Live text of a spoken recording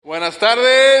Buenas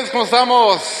tardes, ¿cómo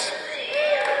estamos?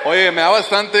 Oye, me da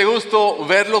bastante gusto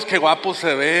verlos, qué guapos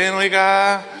se ven,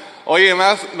 oiga. Oye,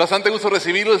 bastante gusto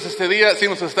recibirlos este día. Si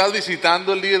nos estás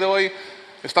visitando el día de hoy,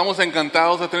 estamos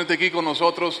encantados de tenerte aquí con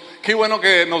nosotros. Qué bueno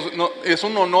que es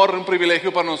un honor, un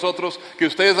privilegio para nosotros que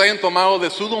ustedes hayan tomado de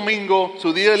su domingo,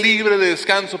 su día libre de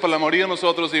descanso para la mayoría de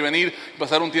nosotros y venir y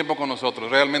pasar un tiempo con nosotros.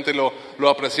 Realmente lo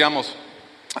apreciamos.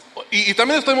 Y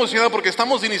también estoy emocionado porque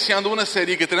estamos iniciando una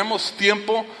serie que tenemos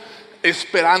tiempo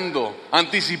esperando,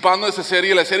 anticipando esta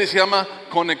serie. La serie se llama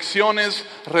Conexiones,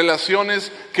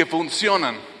 relaciones que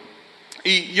funcionan.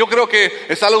 Y yo creo que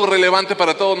es algo relevante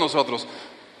para todos nosotros.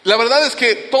 La verdad es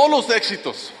que todos los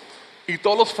éxitos y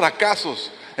todos los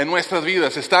fracasos en nuestras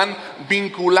vidas están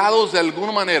vinculados de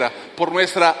alguna manera por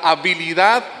nuestra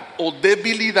habilidad o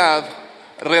debilidad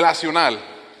relacional.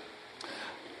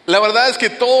 La verdad es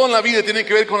que todo en la vida tiene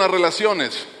que ver con las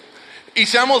relaciones. Y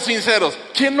seamos sinceros,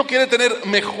 ¿quién no quiere tener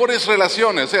mejores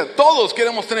relaciones? O sea, todos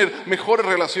queremos tener mejores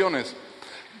relaciones.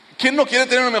 ¿Quién no quiere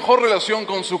tener una mejor relación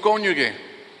con su cónyuge?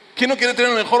 ¿Quién no quiere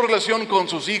tener una mejor relación con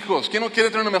sus hijos? ¿Quién no quiere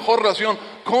tener una mejor relación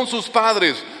con sus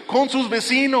padres, con sus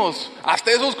vecinos?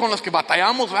 Hasta esos con los que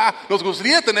batallamos, nos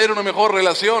gustaría tener una mejor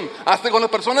relación. Hasta con las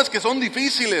personas que son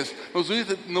difíciles,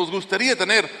 nos gustaría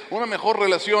tener una mejor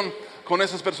relación con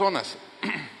esas personas.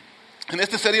 En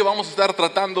esta serie vamos a estar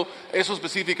tratando eso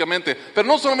específicamente, pero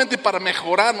no solamente para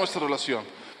mejorar nuestra relación,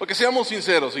 porque seamos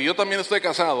sinceros, y yo también estoy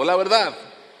casado, la verdad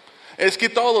es que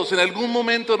todos en algún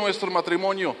momento de nuestro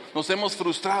matrimonio nos hemos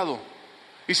frustrado.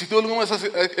 Y si tú alguna vez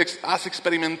has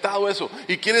experimentado eso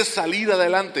y quieres salir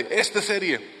adelante, esta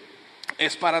serie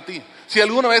es para ti. Si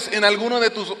alguna vez en alguna de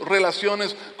tus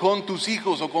relaciones con tus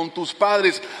hijos o con tus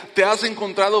padres te has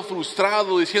encontrado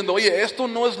frustrado diciendo, oye, esto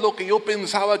no es lo que yo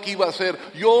pensaba que iba a ser,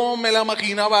 yo me la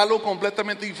imaginaba algo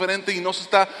completamente diferente y no se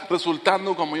está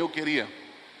resultando como yo quería.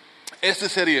 Esta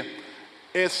serie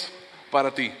es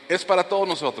para ti, es para todos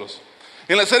nosotros.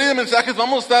 En la serie de mensajes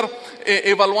vamos a estar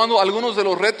evaluando algunos de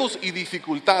los retos y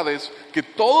dificultades que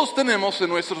todos tenemos en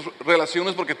nuestras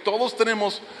relaciones, porque todos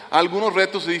tenemos algunos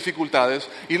retos y dificultades,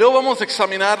 y luego vamos a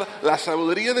examinar la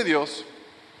sabiduría de Dios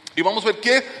y vamos a ver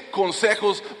qué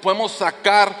consejos podemos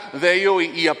sacar de ello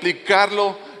y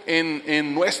aplicarlo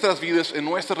en nuestras vidas, en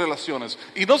nuestras relaciones.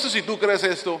 Y no sé si tú crees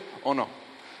esto o no,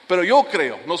 pero yo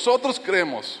creo, nosotros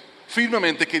creemos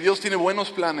firmemente que Dios tiene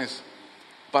buenos planes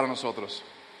para nosotros.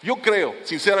 Yo creo,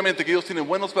 sinceramente, que Dios tiene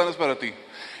buenos planes para ti.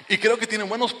 Y creo que tiene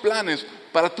buenos planes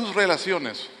para tus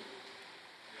relaciones.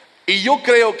 Y yo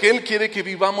creo que Él quiere que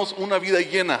vivamos una vida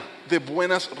llena de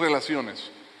buenas relaciones.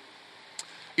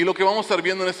 Y lo que vamos a estar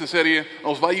viendo en esta serie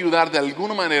nos va a ayudar de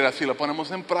alguna manera, si la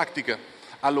ponemos en práctica,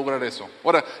 a lograr eso.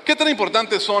 Ahora, ¿qué tan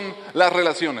importantes son las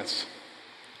relaciones?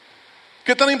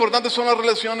 ¿Qué tan importantes son las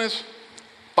relaciones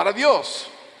para Dios?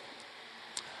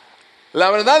 La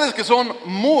verdad es que son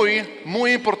muy,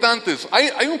 muy importantes.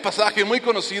 Hay un pasaje muy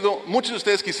conocido, muchos de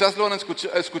ustedes quizás lo han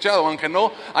escuchado, aunque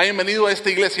no hayan venido a esta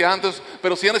iglesia antes,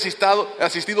 pero si han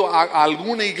asistido a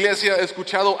alguna iglesia,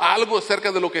 escuchado algo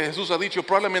acerca de lo que Jesús ha dicho,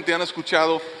 probablemente han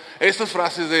escuchado estas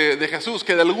frases de Jesús,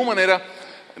 que de alguna manera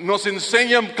nos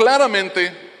enseñan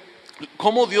claramente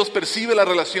cómo Dios percibe las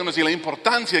relaciones y la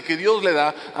importancia que Dios le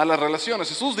da a las relaciones.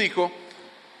 Jesús dijo,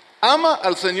 ama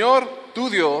al Señor tu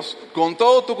Dios con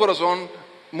todo tu corazón.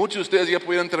 Muchos de ustedes ya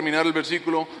pudieran terminar el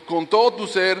versículo, con todo tu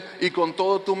ser y con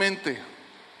toda tu mente.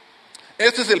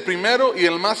 Este es el primero y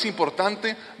el más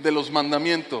importante de los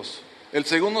mandamientos. El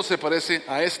segundo se parece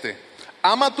a este: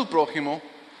 ama a tu prójimo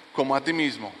como a ti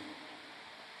mismo.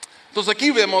 Entonces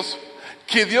aquí vemos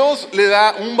que Dios le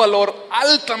da un valor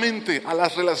altamente a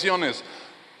las relaciones,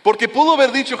 porque pudo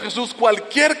haber dicho Jesús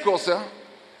cualquier cosa,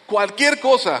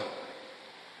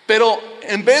 pero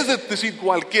en vez de decir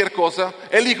cualquier cosa,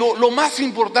 Él dijo, lo más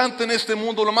importante en este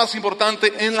mundo, lo más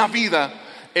importante en la vida,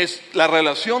 es la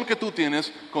relación que tú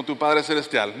tienes con tu Padre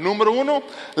Celestial. Número 1,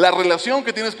 la relación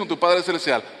que tienes con tu Padre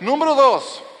Celestial. Número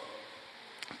 2,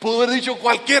 pudo haber dicho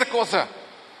cualquier cosa.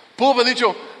 Pudo haber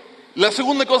dicho, la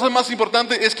segunda cosa más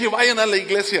importante es que vayan a la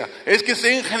iglesia, es que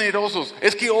sean generosos,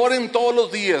 es que oren todos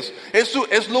los días. Eso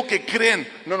es lo que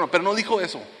creen. No, pero no dijo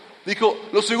eso. Dijo,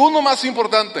 lo segundo más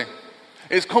importante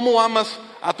es cómo amas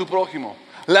a tu prójimo,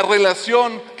 la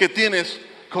relación que tienes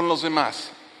con los demás.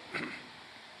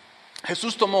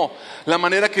 Jesús tomó la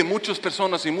manera que muchas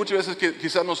personas y muchas veces que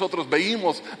quizás nosotros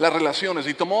veíamos las relaciones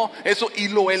y tomó eso y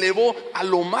lo elevó a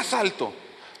lo más alto.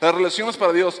 Las relaciones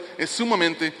para Dios es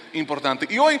sumamente importante.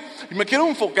 Y hoy me quiero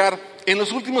enfocar en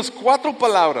las últimas 4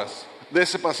 palabras de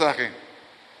ese pasaje.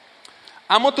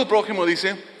 Amo a tu prójimo,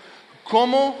 dice,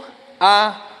 como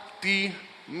a ti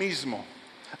mismo.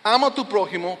 Ama a tu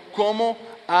prójimo como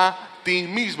a ti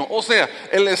mismo. O sea,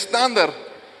 el estándar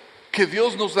que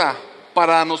Dios nos da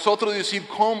para nosotros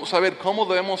saber cómo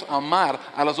debemos amar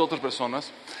a las otras personas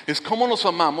es cómo nos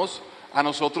amamos a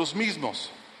nosotros mismos.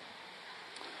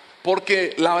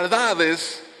 Porque la verdad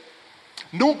es,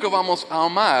 nunca vamos a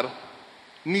amar,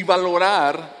 ni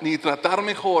valorar, ni tratar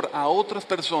mejor a otras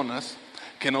personas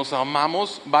que nos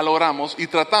amamos, valoramos y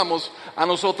tratamos a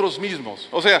nosotros mismos.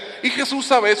 O sea, y Jesús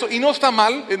sabe eso, y no está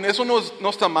mal, en eso no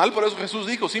está mal, por eso Jesús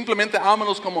dijo, simplemente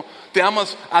ámalos como te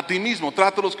amas a ti mismo,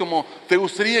 trátalos como te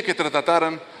gustaría que te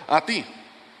trataran a ti.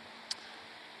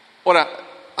 Ahora,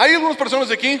 hay algunas personas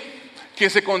aquí que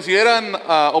se consideran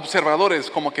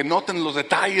observadores, como que notan los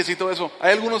detalles y todo eso.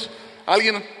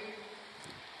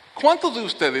 ¿Cuántos de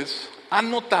ustedes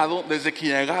han notado desde que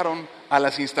llegaron a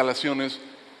las instalaciones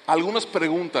algunas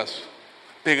preguntas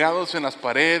pegadas en las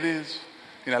paredes,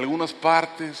 en algunas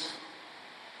partes,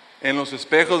 en los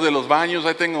espejos de los baños?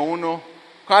 Ahí tengo uno.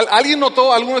 ¿Alguien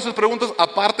notó algunas de esas preguntas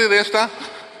aparte de esta?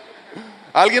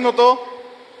 ¿Alguien notó?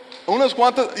 Unas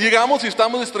cuantas. Llegamos y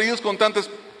estamos distraídos con tantas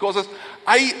cosas.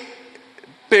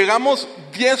 Pegamos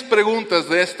 10 preguntas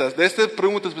de esta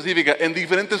pregunta específica en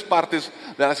diferentes partes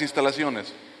de las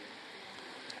instalaciones.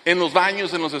 En los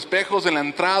baños, en los espejos, en la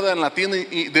entrada, en la tienda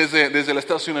y desde el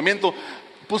estacionamiento.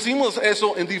 Pusimos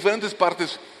eso en diferentes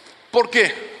partes. ¿Por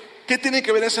qué? ¿Qué tiene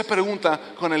que ver esa pregunta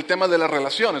con el tema de las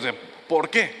relaciones? ¿Por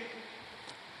qué?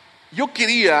 Yo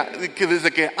quería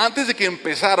que antes de que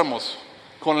empezáramos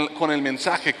con el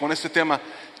mensaje, con este tema,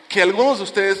 que algunos de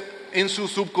ustedes en su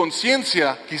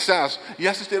subconsciencia quizás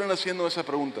ya se estuvieran haciendo esa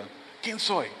pregunta. ¿Quién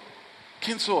soy?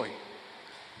 ¿Quién soy?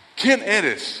 ¿Quién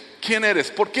eres? ¿Quién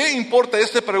eres? ¿Por qué importa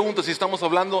esta pregunta si estamos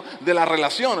hablando de las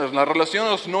relaciones? Las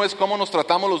relaciones no es cómo nos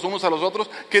tratamos los unos a los otros.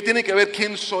 ¿Qué tiene que ver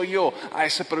quién soy yo a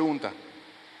esa pregunta?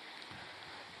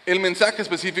 El mensaje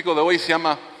específico de hoy se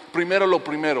llama Primero lo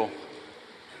primero.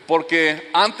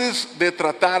 Porque antes de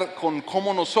tratar con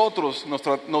cómo nosotros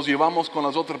nos llevamos con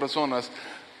las otras personas,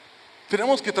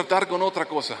 tenemos que tratar con otra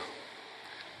cosa.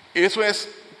 Eso es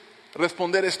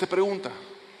responder esta pregunta.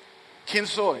 ¿Quién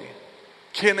soy?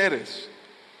 ¿Quién eres?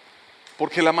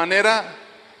 Porque la manera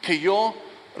que yo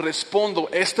respondo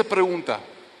esta pregunta,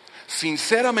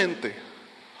 sinceramente,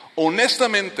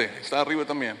 honestamente, está arriba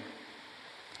también,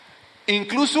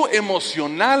 incluso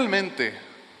emocionalmente,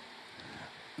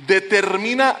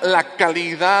 determina la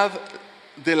calidad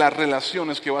de las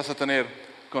relaciones que vas a tener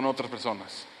con otras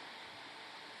personas.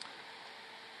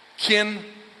 ¿Quién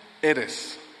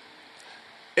eres?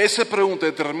 Esa pregunta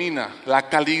determina la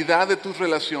calidad de tus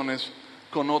relaciones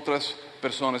con otras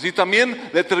personas. Y también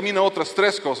determina otras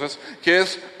 3 cosas, que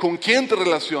es con quién te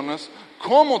relacionas,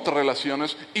 cómo te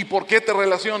relacionas y por qué te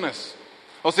relacionas.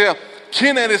 O sea,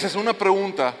 ¿quién eres? Es una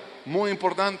pregunta muy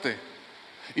importante.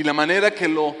 Y la manera que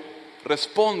lo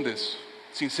respondes,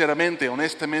 sinceramente,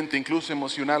 honestamente, incluso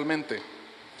emocionalmente,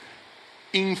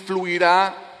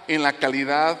 influirá en la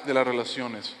calidad de las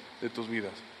relaciones de tus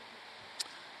vidas.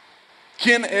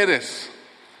 ¿Quién eres?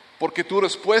 Porque tu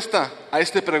respuesta a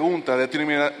esta pregunta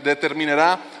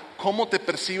determinará cómo te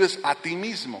percibes a ti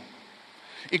mismo.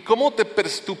 Y cómo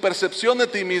tu percepción de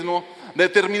ti mismo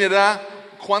determinará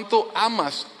cuánto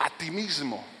amas a ti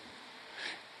mismo.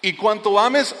 Y cuánto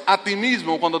ames a ti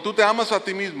mismo, cuando tú te amas a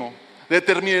ti mismo,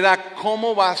 determinará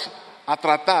cómo vas a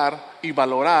tratar y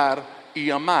valorar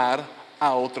y amar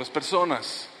a otras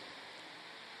personas.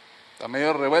 ¿Está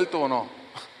medio revuelto o no?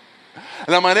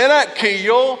 La manera que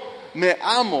yo me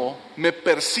amo, me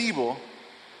percibo,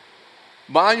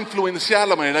 va a influenciar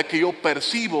la manera que yo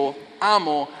percibo,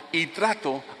 amo y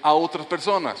trato a otras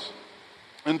personas.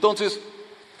 Entonces,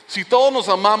 si todos nos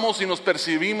amamos y nos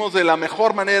percibimos de la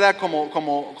mejor manera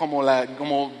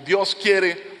como Dios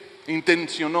quiere,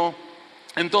 intencionó,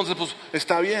 entonces pues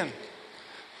está bien.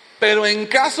 Pero en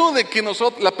caso de que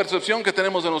la percepción que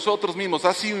tenemos de nosotros mismos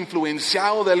ha sido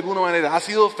influenciado de alguna manera, ha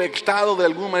sido afectado de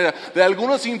alguna manera, de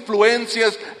algunas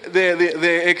influencias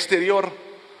de exterior,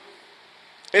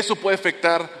 eso puede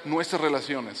afectar nuestras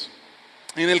relaciones.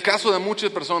 En el caso de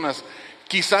muchas personas,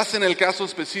 quizás en el caso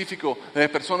específico de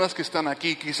personas que están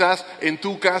aquí, quizás en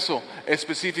tu caso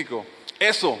específico,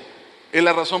 eso es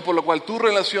la razón por la cual tus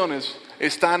relaciones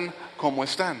están como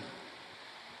están.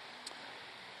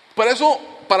 Por eso,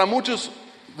 para muchos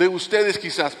de ustedes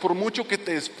quizás, por mucho que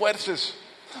te esfuerces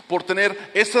por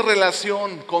tener esa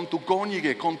relación con tu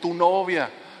cónyuge, con tu novia,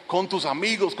 con tus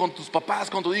amigos, con tus papás,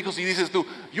 con tus hijos, y dices tú,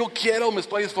 yo quiero, me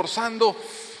estoy esforzando,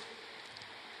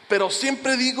 pero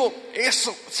siempre digo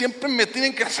eso, siempre me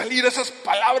tienen que salir esas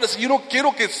palabras y yo no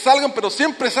quiero que salgan, pero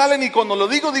siempre salen, y cuando lo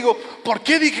digo, ¿por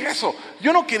qué dije eso?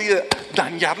 Yo no quería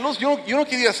dañarlos, yo no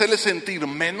quería hacerles sentir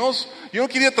menos, yo no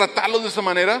quería tratarlos de esa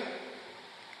manera.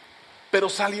 pero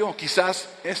salió. Quizás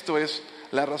esto es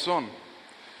la razón.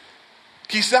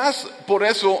 Quizás por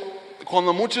eso,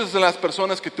 cuando muchas de las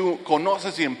personas que tú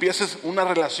conoces y empiezas una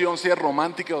relación, sea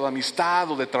romántica o de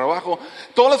amistad o de trabajo,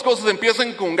 todas las cosas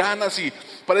empiezan con ganas y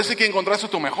parece que encontraste a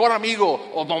tu mejor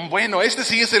amigo o don bueno, este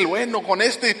sí es el bueno, con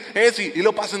este es, y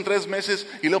luego pasan 3 meses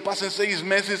y luego pasan 6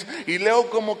 meses y luego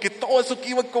como que todo eso que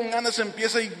iba con ganas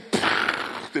empieza y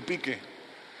te pique.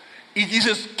 Y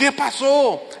dices, ¿qué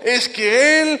pasó? Es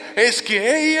que él, es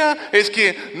que ella, es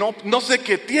que no sé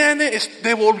qué tiene,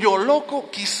 te volvió loco.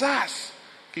 Quizás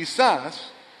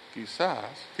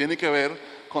tiene que ver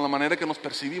con la manera que nos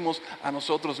percibimos a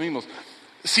nosotros mismos.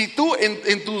 Si tú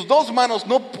en tus 2 manos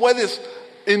no puedes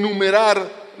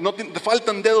enumerar, no te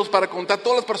faltan dedos para contar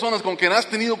todas las personas con quien has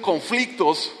tenido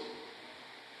conflictos,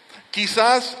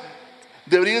 quizás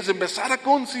deberías empezar a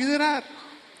considerar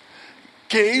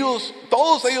que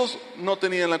todos ellos no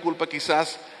tenían la culpa.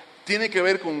 Quizás tiene que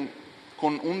ver con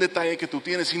un detalle que tú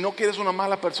tienes, y no que eres una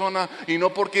mala persona, y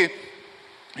no porque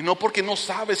no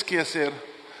sabes qué hacer,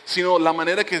 sino la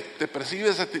manera que te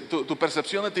percibes, tu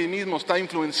percepción de ti mismo está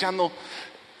influenciando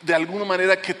de alguna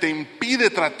manera que te impide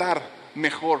tratar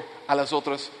mejor a las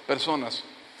otras personas,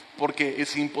 porque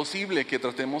es imposible que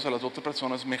tratemos a las otras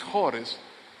personas mejores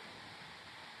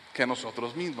que a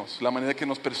nosotros mismos. La manera que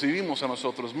nos percibimos a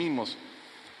nosotros mismos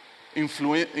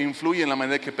influye en la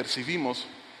manera que percibimos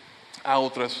a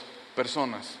otras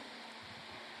personas.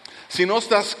 Si no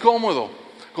estás cómodo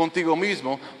contigo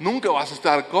mismo, nunca vas a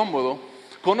estar cómodo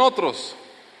con otros.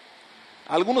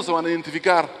 Algunos se van a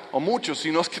identificar, o muchos,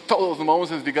 si no es que todos nos vamos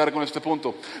a identificar con este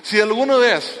punto. Si alguna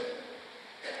vez,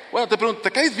 te pregunto,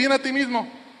 ¿te caes bien a ti mismo?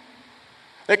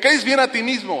 ¿Te caes bien a ti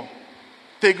mismo?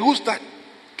 ¿Te gusta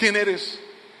quién eres?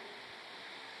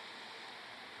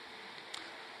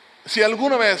 Si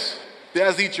alguna vez te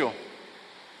has dicho,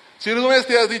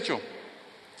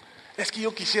 es que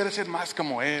yo quisiera ser más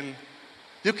como él,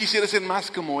 yo quisiera ser más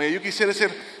como él, yo quisiera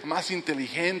ser más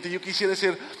inteligente, yo quisiera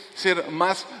ser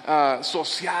más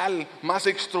social, más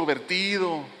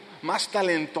extrovertido, más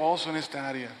talentoso en esta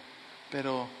área,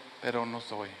 pero no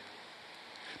soy.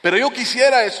 Pero yo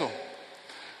quisiera eso.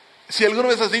 Si alguna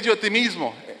vez has dicho a ti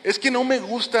mismo, es que no me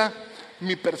gusta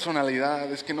mi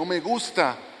personalidad, es que no me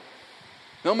gusta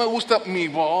mi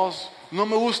voz, no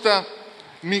me gusta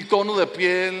mi tono de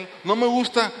piel, no me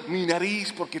gusta mi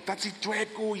nariz porque está así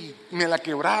chueco y me la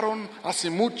quebraron hace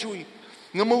mucho, y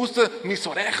no me gustan mis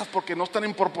orejas porque no están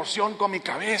en proporción con mi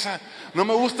cabeza, no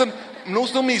me gustan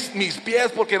mis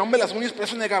pies porque no me las uñas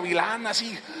parecen de gavilán,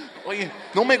 así, oye,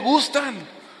 no me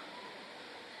gustan.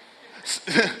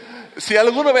 Si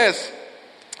alguna vez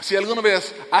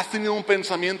has tenido un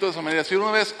pensamiento de esa manera, si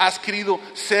alguna vez has querido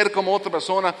ser como otra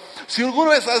persona, si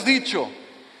alguna vez has dicho,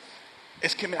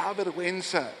 es que me da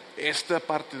vergüenza esta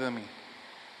parte de mí,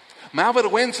 me da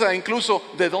vergüenza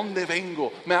incluso de dónde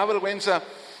vengo, me da vergüenza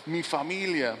mi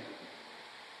familia.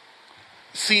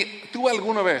 Si tú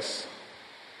alguna vez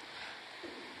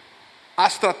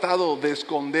has tratado de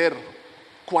esconder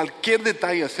cualquier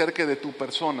detalle acerca de tu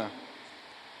persona,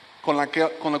 con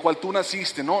la cual tú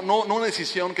naciste, no una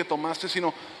decisión que tomaste,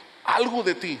 sino algo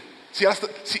de ti.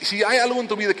 Si hay algo en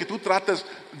tu vida que tú tratas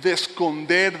de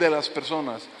esconder de las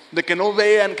personas, de que no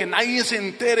vean, que nadie se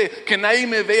entere, que nadie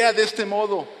me vea de este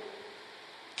modo,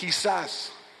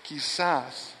 quizás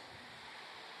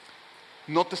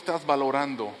no te estás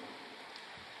valorando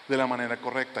de la manera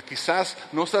correcta. Quizás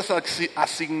no estás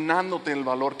asignándote el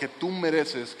valor que tú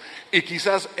mereces, y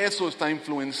quizás eso está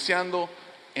influenciando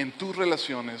en tus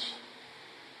relaciones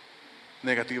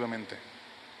negativamente.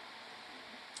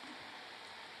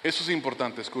 Eso es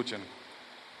importante, escuchen.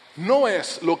 No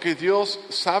es lo que Dios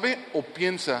sabe o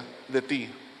piensa de ti,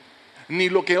 ni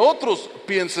lo que otros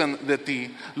piensan de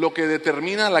ti, lo que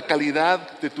determina la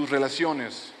calidad de tus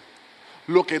relaciones.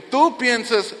 Lo que tú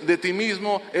piensas de ti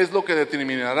mismo es lo que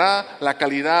determinará la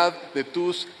calidad de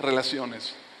tus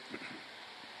relaciones.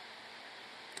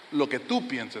 Lo que tú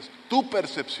piensas, tu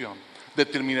percepción,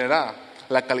 determinará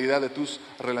la calidad de tus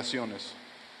relaciones.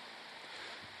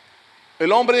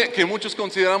 El hombre que muchos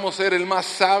consideramos ser el más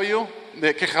sabio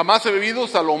que jamás ha vivido,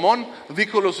 Salomón,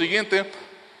 dijo lo siguiente: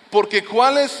 porque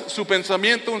cuál es su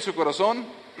pensamiento en su corazón,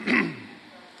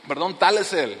 tal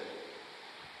es él.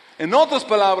 En otras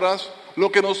palabras,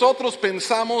 lo que nosotros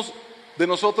pensamos de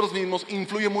nosotros mismos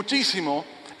influye muchísimo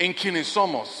en quienes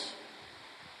somos.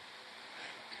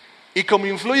 Y como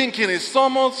influye en quienes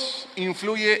somos,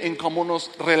 influye en cómo nos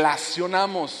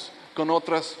relacionamos con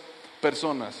otras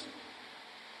personas.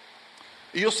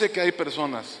 Y yo sé que hay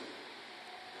personas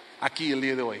aquí el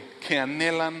día de hoy que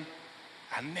anhelan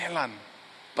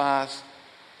paz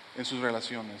en sus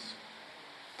relaciones.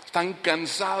 Están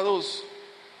cansados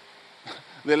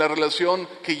de la relación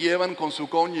que llevan con su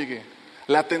cónyuge,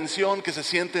 la tensión que se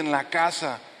siente en la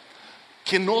casa,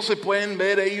 que no se pueden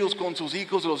ver ellos con sus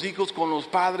hijos, los hijos con los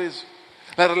padres,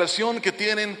 la relación que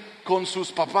tienen con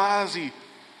sus papás y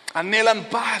anhelan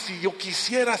paz. Y yo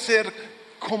quisiera ser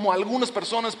como algunas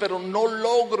personas, pero no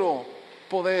logro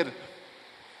poder.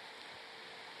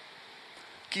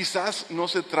 Quizás no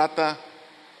se trata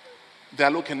de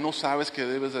algo que no sabes que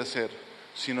debes de hacer,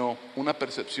 sino una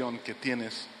percepción que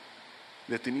tienes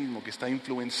de ti mismo, que está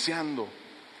influenciando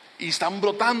y están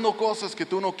brotando cosas que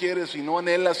tú no quieres y no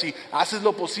anhelas y haces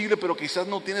lo posible, pero quizás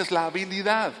no tienes la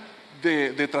habilidad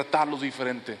de tratarlos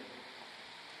diferente,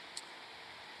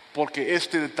 porque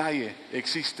este detalle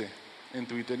existe en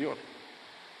tu interior.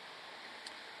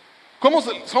 ¿Cómo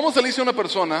se le dice a una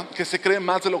persona que se cree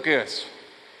más de lo que es?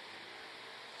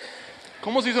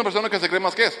 ¿Cómo se dice a una persona que se cree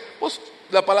más que es? Pues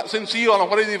la palabra sencillo, a lo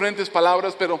mejor hay diferentes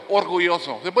palabras, pero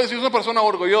orgulloso. Se puede decir una persona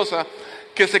orgullosa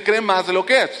que se cree más de lo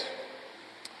que es.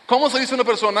 ¿Cómo se dice una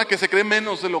persona que se cree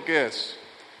menos de lo que es?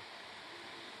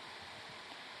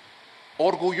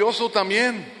 Orgulloso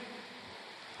también.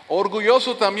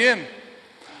 Orgulloso también.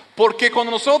 Porque cuando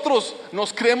nosotros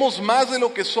nos creemos más de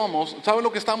lo que somos, ¿saben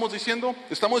lo que estamos diciendo?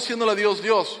 Estamos diciéndole a Dios,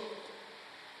 Dios,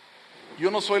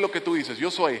 yo no soy lo que tú dices, yo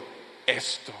soy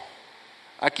esto.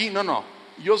 Aquí, no,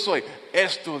 yo soy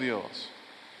esto, Dios.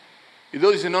 Y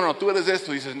Dios dice, no, tú eres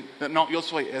esto. Y dices, no, yo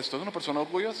soy esto. Es una persona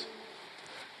orgullosa.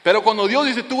 Pero cuando Dios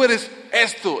dice, tú eres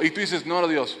esto, y tú dices, no,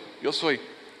 Dios, yo soy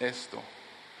esto.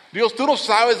 Dios, tú no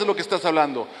sabes de lo que estás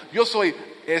hablando. Yo soy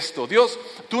esto. Dios,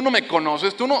 tú no me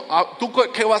conoces. ¿Tú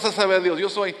qué vas a saber, Dios? Yo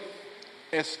soy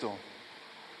esto.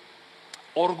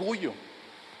 Orgullo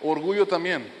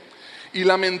también. Y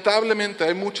lamentablemente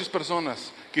hay muchas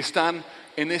personas que están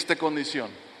en esta condición.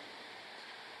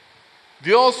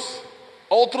 Dios,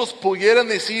 otros pudieran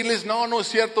decirles, no es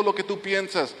cierto lo que tú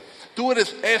piensas. Tú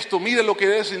eres esto, mira lo que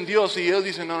eres en Dios. Y ellos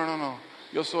dicen, no,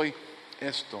 yo soy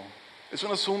esto. Es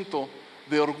un asunto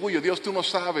de orgullo. Dios, tú no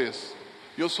sabes.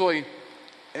 Yo soy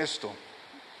esto.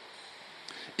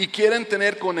 Y quieren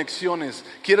tener conexiones,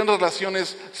 quieren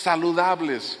relaciones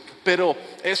saludables, pero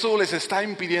eso les está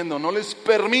impidiendo, no les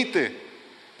permite.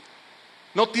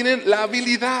 No tienen la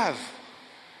habilidad,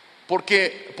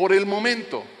 porque por el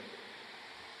momento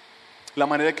la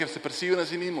manera que se perciben a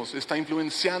sí mismos está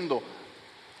influenciando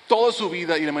toda su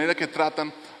vida y la manera que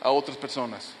tratan a otras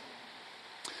personas.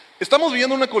 Estamos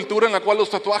viviendo una cultura en la cual los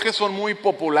tatuajes son muy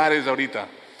populares ahorita.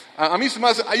 A mí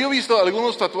yo he visto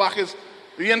algunos tatuajes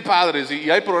bien padres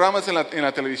y hay programas en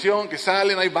la televisión que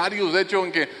salen, hay varios de hecho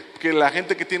en que la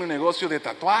gente que tiene un negocio de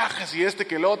tatuajes y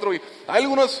que el otro, y hay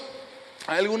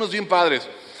algunos bien padres.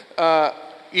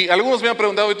 Y algunos me han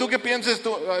preguntado, ¿y tú qué piensas,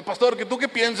 pastor, tú qué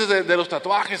piensas de los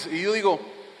tatuajes? Y yo digo,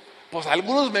 pues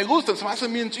algunos me gustan, se me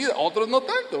hacen bien chidos, otros no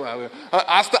tanto.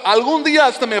 Hasta algún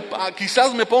día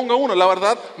quizás me ponga uno. La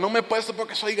verdad no me he puesto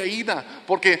porque soy gallina,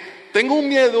 porque tengo un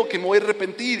miedo que me voy a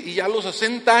arrepentir. Y ya a los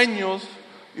 60 años,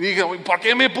 y dije, ¿por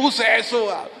qué me puse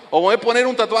eso? O voy a poner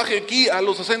un tatuaje aquí, a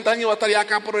los 60 años va a estar ya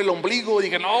acá por el ombligo. Y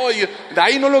dije, no, y de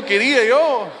ahí no lo quería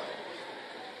yo.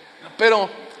 Pero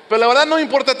la verdad no me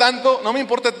importa tanto, no me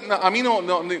importa, a mí no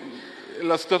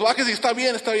los tatuajes y está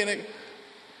bien.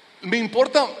 Me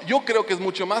importa, yo creo que es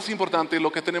mucho más importante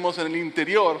lo que tenemos en el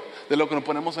interior de lo que nos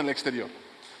ponemos en el exterior.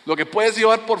 Lo que puedes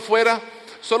llevar por fuera,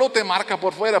 solo te marca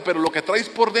por fuera, pero lo que traes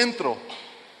por dentro,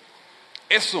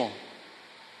 eso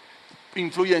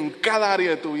influye en cada área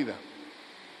de tu vida.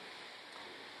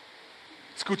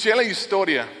 Escuché la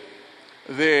historia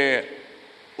de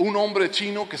un hombre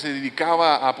chino que se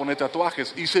dedicaba a poner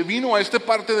tatuajes y se vino a esta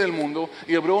parte del mundo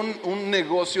y abrió un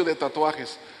negocio de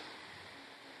tatuajes.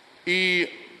 Y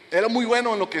era muy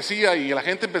bueno en lo que hacía y la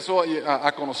gente empezó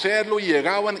a conocerlo y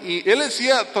llegaban y él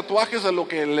hacía tatuajes a lo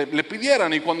que le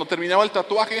pidieran, y cuando terminaba el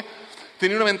tatuaje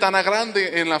tenía una ventana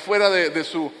grande en la afuera de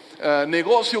su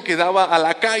negocio que daba a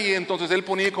la calle. Entonces él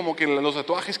ponía como que los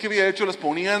tatuajes que había hecho los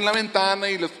ponía en la ventana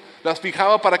y las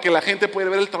fijaba para que la gente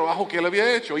pudiera ver el trabajo que él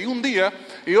había hecho. Y un día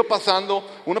iba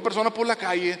pasando una persona por la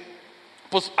calle,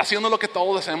 pues haciendo lo que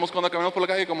todos hacemos cuando caminamos por la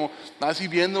calle, como así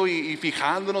viendo y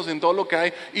fijándonos en todo lo que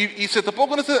hay, y se topó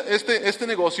con este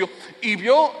negocio y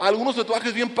vio algunos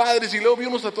tatuajes bien padres, y luego vio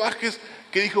unos tatuajes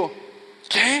que dijo,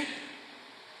 ¿qué?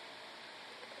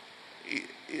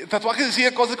 Y tatuajes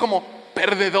decía cosas como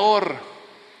perdedor,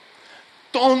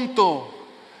 tonto,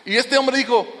 y este hombre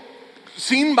dijo,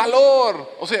 sin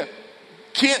valor. O sea,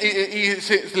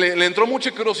 le entró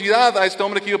mucha curiosidad a este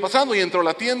hombre que iba pasando, y entró a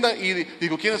la tienda y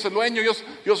dijo, ¿quién es el dueño?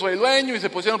 Yo soy el dueño. Y se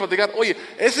pusieron a platicar. Oye,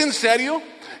 ¿es en serio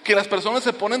que las personas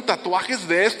se ponen tatuajes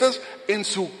de estas en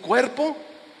su cuerpo?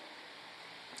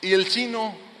 Y el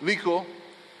chino dijo,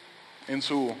 en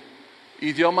su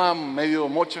idioma medio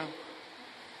mocha,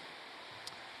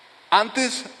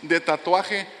 antes de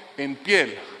tatuaje en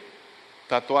piel,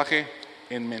 tatuaje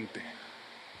en mente.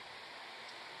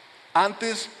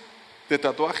 Antes de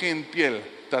tatuaje en piel,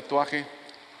 tatuaje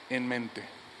en mente.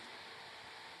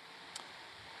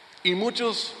 Y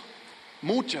muchas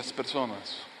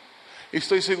personas,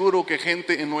 estoy seguro que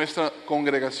gente en nuestra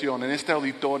congregación, en este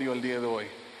auditorio el día de hoy,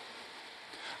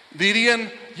 dirían,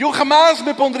 yo jamás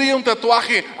me pondría un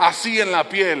tatuaje así en la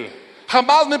piel.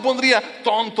 Jamás me pondría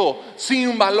tonto,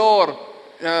 sin valor,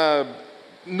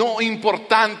 no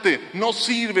importante, no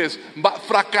sirves,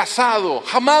 fracasado.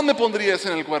 Jamás me pondría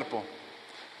eso en el cuerpo.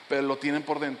 Pero lo tienen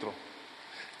por dentro.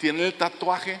 Tienen el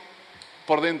tatuaje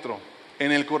por dentro,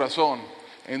 en el corazón,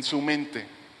 en su mente.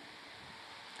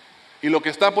 Y lo que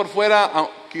está por fuera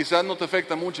quizás no te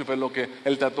afecta mucho, pero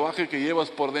el tatuaje que llevas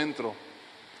por dentro,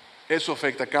 eso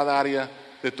afecta cada área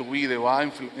de tu vida y va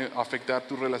a afectar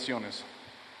tus relaciones.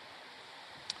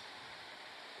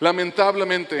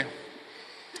 Lamentablemente,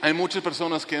 hay muchas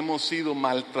personas que hemos sido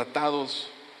maltratados,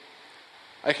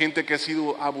 hay gente que ha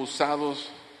sido abusados,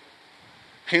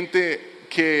 gente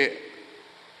que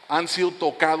han sido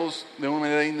tocados de una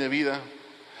manera indebida,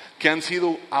 que han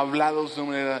sido hablados de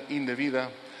una manera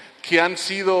indebida, que han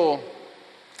sido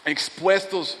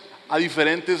expuestos a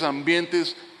diferentes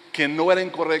ambientes que no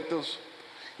eran correctos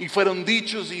y fueron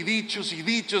dichos y dichos y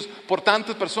dichos por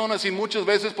tantas personas y muchas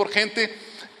veces por gente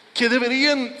que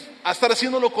deberían estar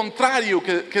haciendo lo contrario,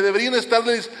 que deberían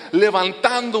estarles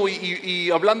levantando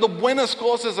y hablando buenas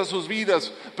cosas a sus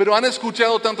vidas, pero han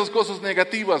escuchado tantas cosas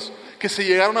negativas que se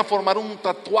llegaron a formar un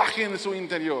tatuaje en su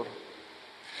interior.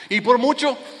 Y por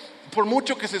mucho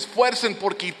que se esfuercen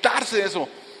por quitarse eso,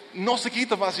 no se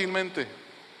quita fácilmente.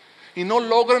 Y no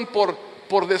logran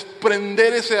por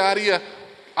desprender esa área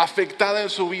afectada en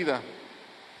su vida.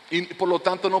 Y por lo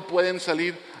tanto no pueden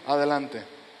salir adelante.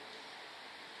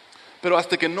 Pero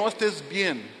hasta que no estés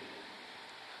bien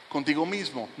contigo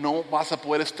mismo, no vas a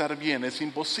poder estar bien. Es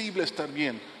imposible estar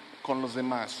bien con los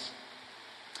demás.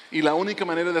 Y la única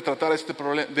manera de tratar este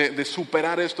problema, de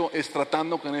superar esto, es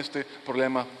tratando con este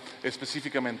problema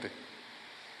específicamente.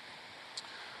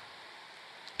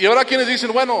 Y ahora quienes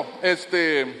dicen, bueno,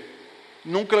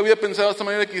 nunca lo había pensado de esta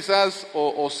manera quizás,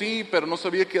 o sí, pero no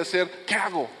sabía qué hacer. ¿Qué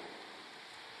hago?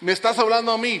 Me estás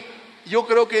hablando a mí. Yo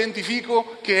creo que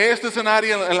identifico que esta es una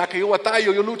área en la que yo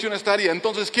batallo, yo lucho en esta área.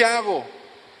 Entonces, ¿qué hago?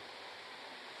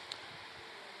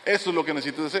 Eso es lo que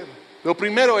necesitas hacer. Lo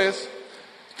primero es,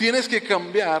 tienes que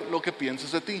cambiar lo que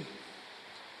piensas de ti.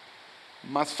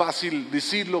 Más fácil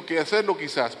decirlo que hacerlo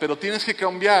quizás, pero tienes que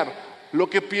cambiar lo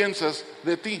que piensas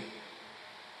de ti.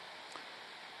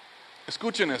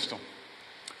 Escuchen esto.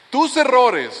 Tus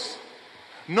errores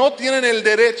no tienen el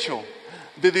derecho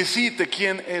de decirte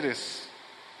quién eres.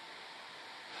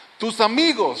 Tus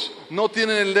amigos no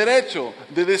tienen el derecho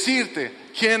de decirte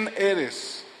quién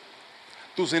eres.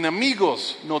 Tus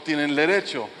enemigos no tienen el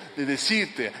derecho de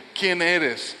decirte quién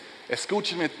eres.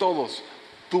 Escúchenme todos.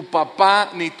 Tu papá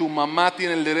ni tu mamá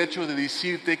tienen el derecho de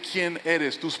decirte quién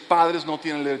eres. Tus padres no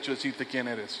tienen el derecho de decirte quién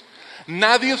eres.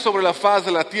 Nadie sobre la faz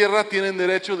de la tierra tiene el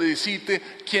derecho de decirte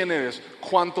quién eres,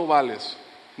 cuánto vales.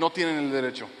 No tienen el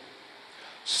derecho.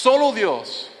 Solo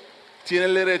Dios tiene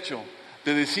el derecho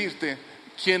de decirte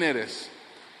quién eres,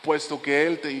 puesto que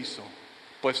Él te hizo,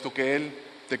 puesto que Él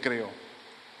te creó.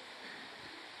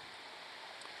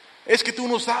 Es que tú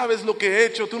no sabes lo que he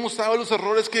hecho, tú no sabes los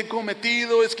errores que he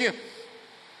cometido, es que,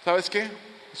 ¿sabes qué?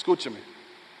 Escúchame.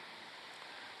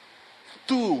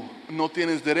 Tú no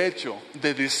tienes derecho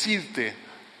de decirte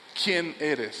quién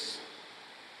eres.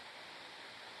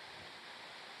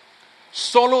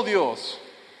 Solo Dios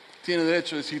tiene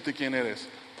derecho de decirte quién eres,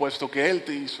 puesto que Él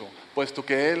te hizo, puesto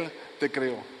que Él te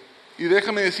creó. Y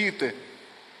déjame decirte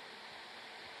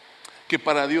que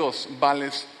para Dios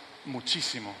vales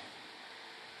muchísimo.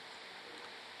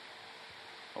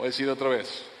 Voy a decir otra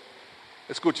vez,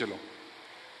 escúchelo.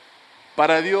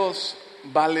 Para Dios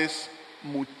vales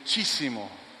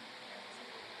muchísimo.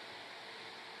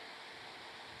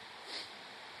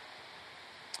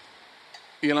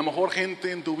 Y a lo mejor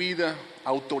gente en tu vida,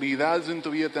 autoridades en tu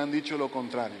vida te han dicho lo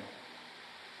contrario.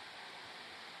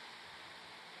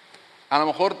 A lo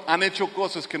mejor han hecho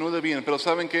cosas que no debían, pero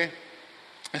 ¿saben qué?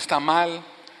 Está mal,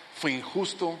 fue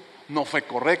injusto, no fue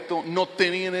correcto, no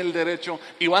tenían el derecho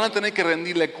y van a tener que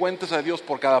rendirle cuentas a Dios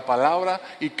por cada palabra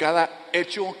y cada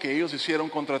hecho que ellos hicieron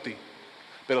contra ti.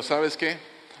 Pero ¿sabes qué?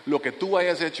 Lo que tú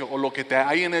hayas hecho o lo que te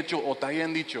hayan hecho o te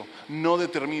hayan dicho no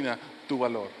determina tu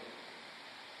valor.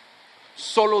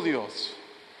 Solo Dios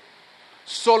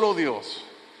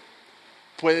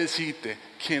puede decirte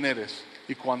quién eres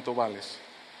y cuánto vales.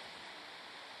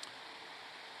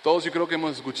 Todos yo creo que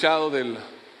hemos escuchado del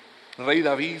rey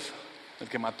David, el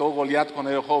que mató a Goliat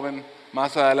cuando era joven.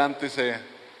 Más adelante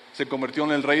se convirtió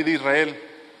en el rey de Israel.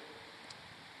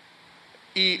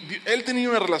 Y él tenía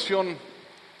una relación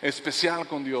especial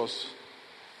con Dios.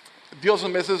 Dios a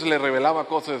veces le revelaba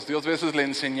cosas, Dios a veces le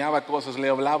enseñaba cosas, le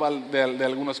hablaba de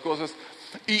algunas cosas.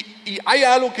 Y hay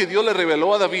algo que Dios le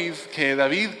reveló a David, que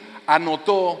David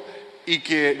anotó y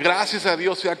que gracias a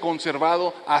Dios se ha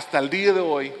conservado hasta el día de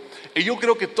hoy. Y yo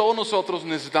creo que todos nosotros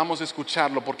necesitamos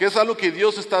escucharlo, porque es algo que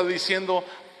Dios está diciendo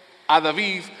a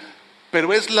David,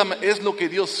 pero es lo que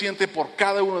Dios siente por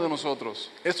cada uno de nosotros.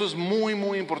 Esto es muy,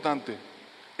 muy importante.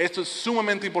 Esto es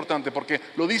sumamente importante, porque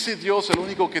lo dice Dios, el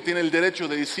único que tiene el derecho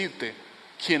de decirte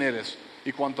quién eres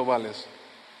y cuánto vales.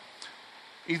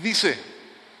 Y dice: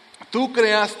 tú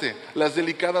creaste las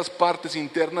delicadas partes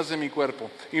internas de mi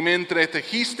cuerpo y me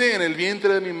entretejiste en el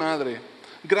vientre de mi madre.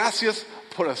 Gracias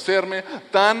por hacerme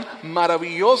tan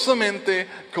maravillosamente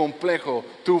complejo.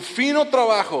 Tu fino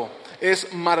trabajo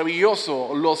es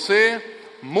maravilloso, lo sé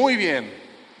muy bien.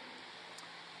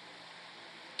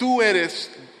 Tú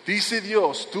eres, dice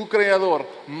Dios, tu creador,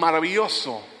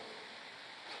 maravilloso.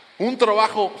 Un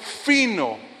trabajo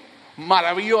fino,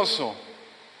 maravilloso.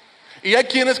 Y hay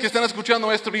quienes que están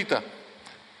escuchando esto ahorita,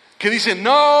 que dicen: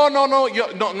 no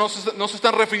se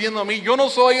están refiriendo a mí, yo no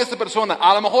soy esta persona,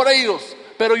 a lo mejor ellos,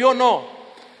 pero yo no.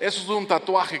 Eso es un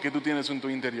tatuaje que tú tienes en tu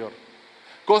interior,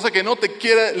 cosa que no te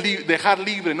quiere dejar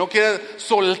libre, no quiere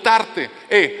soltarte.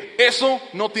 Eso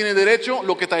no tiene derecho,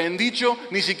 lo que te hayan dicho,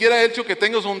 ni siquiera el hecho que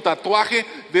tengas un tatuaje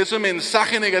de ese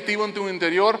mensaje negativo en tu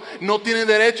interior, no tiene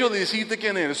derecho de decirte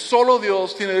quién eres. Solo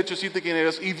Dios tiene derecho de decirte quién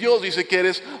eres, y Dios dice que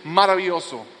eres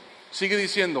maravilloso. Sigue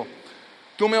diciendo: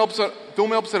 tú me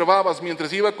observabas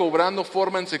mientras iba cobrando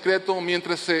forma en secreto,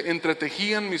 mientras se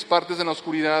entretejían mis partes en la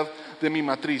oscuridad de mi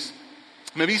matriz.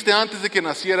 Me viste antes de que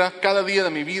naciera, cada día de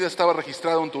mi vida estaba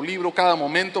registrado en tu libro, cada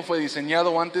momento fue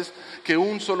diseñado antes que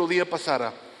un solo día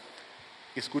pasara.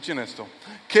 Escuchen esto: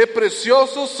 qué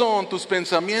preciosos son tus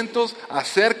pensamientos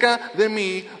acerca de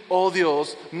mí, oh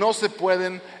Dios, no se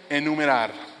pueden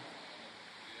enumerar.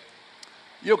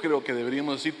 Yo creo que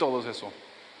deberíamos decir todos eso.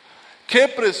 Qué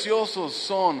preciosos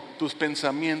son tus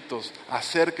pensamientos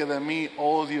acerca de mí,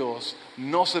 oh Dios,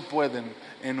 no se pueden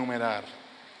enumerar.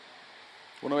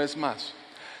 Una vez más: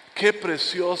 qué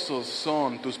preciosos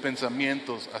son tus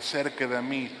pensamientos acerca de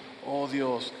mí, oh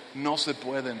Dios, no se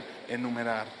pueden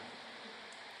enumerar.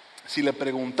 Si le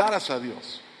preguntaras a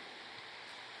Dios,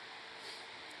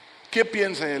 ¿qué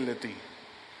piensa Él de ti?,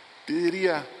 te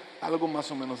diría algo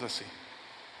más o menos así.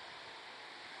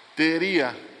 Te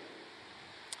diría: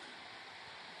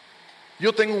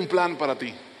 yo tengo un plan para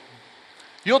ti.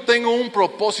 Yo tengo un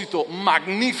propósito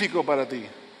magnífico para ti.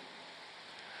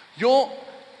 Yo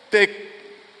te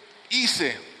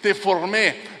hice, te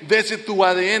formé desde tu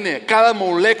ADN, cada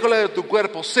molécula de tu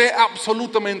cuerpo, sé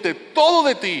absolutamente todo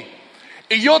de ti.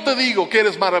 Y yo te digo que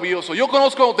eres maravilloso. Yo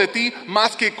conozco de ti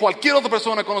más que cualquier otra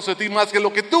persona conoce de ti, más que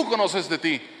lo que tú conoces de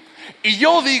ti. Y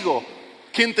yo digo,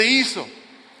 ¿quién te hizo?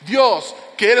 Dios,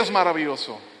 que eres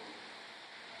maravilloso.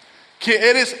 Que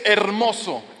eres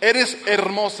hermoso, eres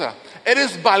hermosa,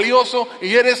 eres valioso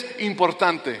y eres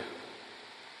importante.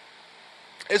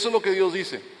 Eso es lo que Dios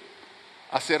dice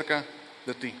acerca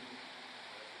de ti.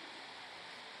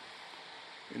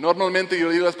 Y normalmente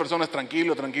yo digo a las personas: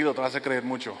 tranquilo, te vas a creer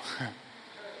mucho.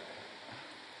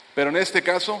 Pero en este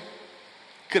caso,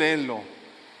 créelo,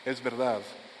 es verdad.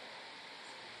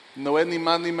 No es ni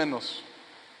más ni menos.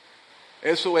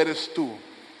 Eso eres tú.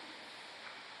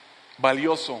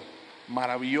 Valioso,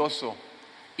 maravilloso,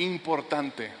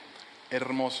 importante,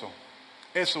 hermoso.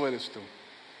 Eso eres tú.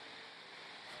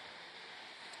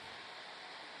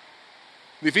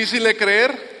 ¿Difícil de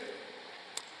creer?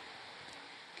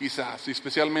 Quizás,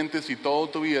 especialmente si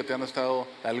toda tu vida te han estado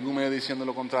alguna vez diciendo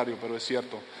lo contrario, pero es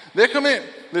cierto. Déjame,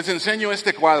 les enseño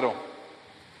este cuadro.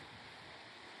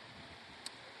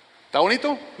 ¿Está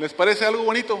bonito? ¿Les parece algo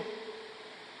bonito?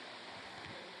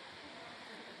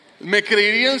 ¿Me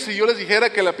creerían si yo les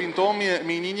dijera que la pintó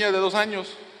mi niña de 2 años?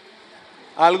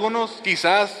 Algunos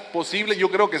quizás, posible, yo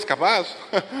creo que es capaz.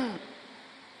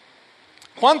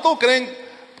 ¿Cuánto creen?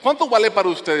 ¿Cuánto vale para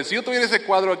ustedes? Si yo tuviera ese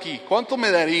cuadro aquí, ¿cuánto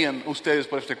me darían ustedes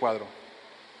por este cuadro?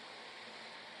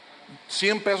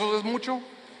 ¿100 pesos es mucho?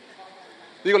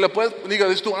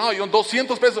 Dices tú: no, yo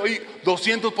 200 pesos. Oye,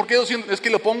 200, ¿por qué 200? Es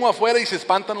que lo pongo afuera y se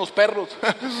espantan los perros.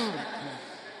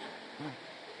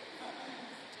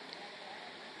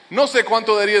 No sé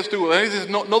cuánto darías tú. Dices: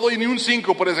 no doy ni un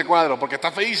 5 por ese cuadro porque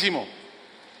está feísimo.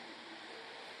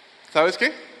 ¿Sabes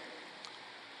qué?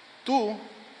 Tú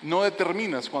no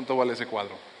determinas cuánto vale ese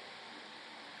cuadro.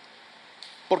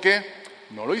 ¿Por qué?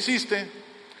 No lo hiciste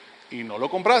y no lo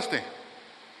compraste.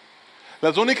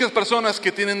 Las únicas personas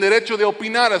que tienen derecho de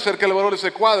opinar acerca del valor de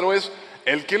ese cuadro es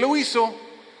el que lo hizo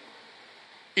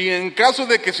y en caso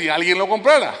de que si alguien lo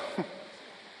comprara.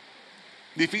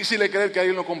 Difícil de creer que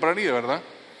alguien lo compraría, ¿verdad?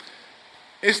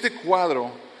 Este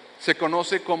cuadro se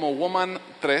conoce como Woman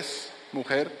 3,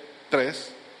 Mujer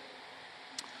 3.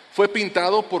 Fue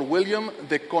pintado por William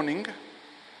de Koning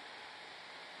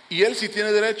y él sí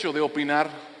tiene derecho de opinar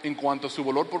en cuanto a su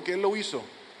valor porque él lo hizo.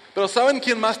 Pero ¿saben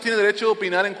quién más tiene derecho de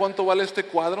opinar en cuánto vale este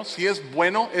cuadro? Si es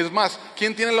bueno, es más,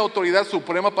 ¿quién tiene la autoridad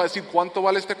suprema para decir cuánto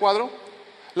vale este cuadro?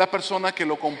 La persona que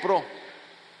lo compró,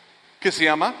 que se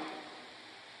llama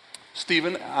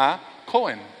Stephen A.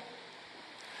 Cohen.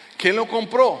 ¿Quién lo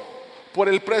compró? Por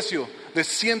el precio de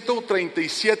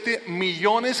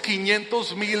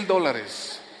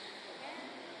 $137,500,000.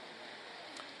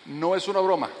 No es una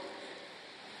broma.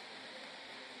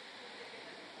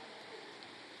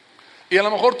 Y a lo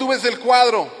mejor tú ves el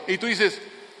cuadro y tú dices,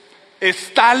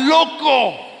 ¡está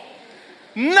loco!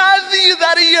 Nadie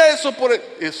daría eso por él.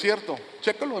 Es cierto,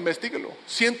 chécalo, investígalo.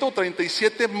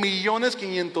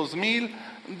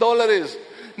 $137,500,000.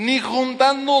 Ni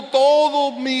juntando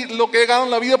todo lo que he ganado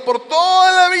en la vida por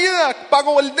toda la vida,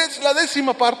 pago la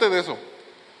 10ª parte de eso.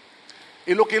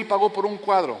 Es lo que él pagó por un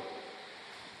cuadro.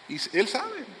 Y él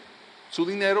sabe, su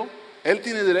dinero, él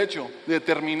tiene derecho de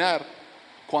determinar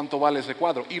cuánto vale ese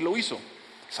cuadro. Y lo hizo.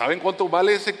 ¿Saben cuánto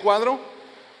vale ese cuadro?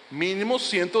 Mínimo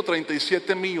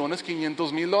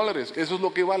 $137,500,000. Eso es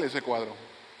lo que vale ese cuadro.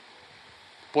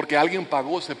 Porque alguien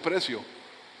pagó ese precio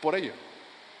por ello.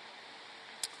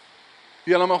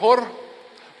 Y a lo mejor,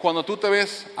 cuando tú te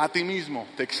ves a ti mismo,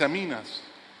 te examinas,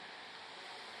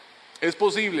 es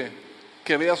posible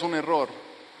que veas un error.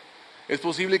 Es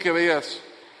posible que veas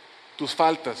tus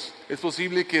faltas. Es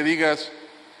posible que digas,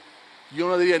 yo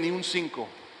no diría ni un 5.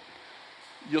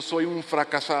 Yo soy un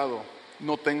fracasado.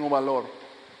 No tengo valor.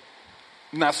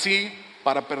 Nací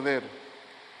para perder.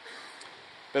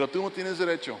 Pero tú no tienes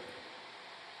derecho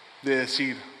de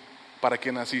decir para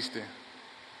qué naciste,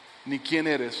 ni quién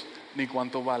eres, ni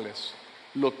cuánto vales.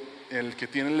 El que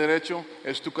tiene el derecho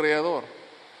es tu creador.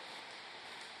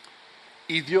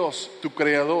 Y Dios, tu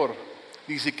creador,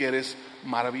 dice que eres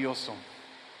maravilloso.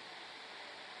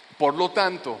 Por lo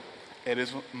tanto,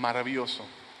 eres maravilloso.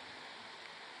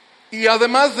 Y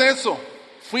además de eso,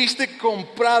 fuiste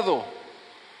comprado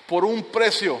por un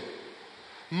precio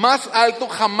más alto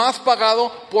jamás pagado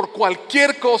por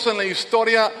cualquier cosa en la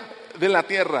historia de la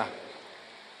tierra,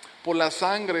 por la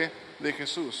sangre de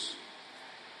Jesús.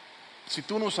 Si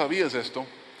tú no sabías esto,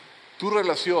 tu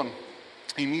relación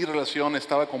y mi relación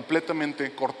estaba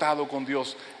completamente cortado con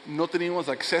Dios. No teníamos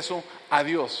acceso a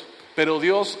Dios. Pero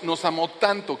Dios nos amó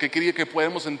tanto que quería que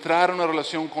podamos entrar en una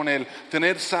relación con Él,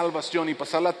 tener salvación y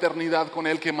pasar la eternidad con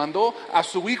Él, que mandó a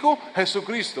su Hijo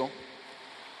Jesucristo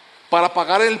para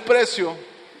pagar el precio.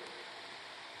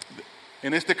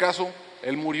 En este caso,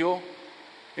 Él murió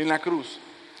en la cruz.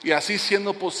 Y así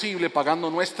siendo posible,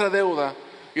 pagando nuestra deuda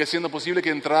y haciendo posible que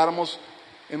entráramos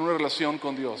en una relación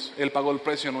con Dios. Él pagó el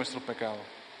precio de nuestro pecado.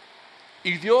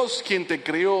 Y Dios, quien te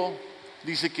creó,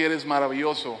 dice que eres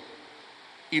maravilloso.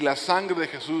 Y la sangre de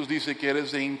Jesús dice que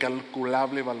eres de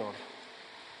incalculable valor.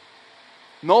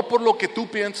 No por lo que tú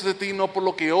piensas de ti, no por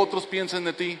lo que otros piensan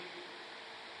de ti,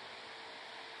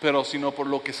 pero sino por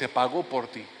lo que se pagó por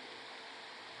ti.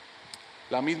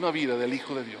 La misma vida del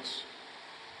Hijo de Dios.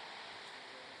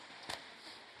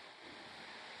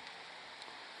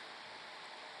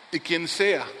 Y quien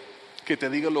sea que te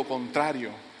diga lo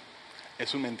contrario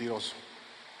es un mentiroso.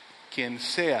 Quien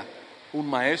sea un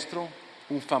maestro,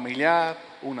 un familiar,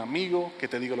 un amigo que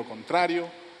te diga lo contrario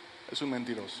es un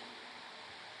mentiroso.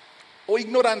 O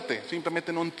ignorante,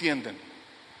 simplemente no entienden.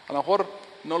 A lo mejor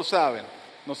no lo saben,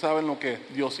 no saben lo que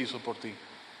Dios hizo por ti.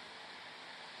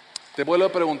 Te vuelvo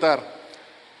a preguntar,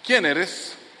 ¿quién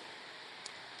eres?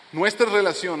 Nuestras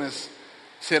relaciones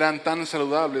serán tan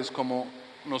saludables como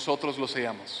nosotros lo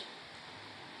seamos.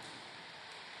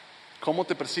 ¿Cómo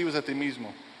te percibes a ti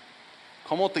mismo?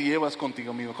 ¿Cómo te llevas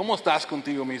contigo mismo? ¿Cómo estás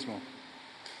contigo mismo?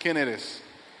 ¿Quién eres?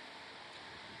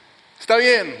 Está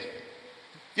bien,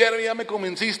 ya me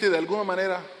convenciste de alguna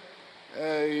manera.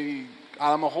 Y a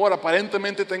lo mejor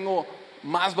aparentemente tengo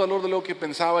más valor de lo que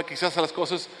pensaba. Quizás a las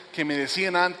cosas que me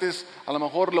decían antes, a lo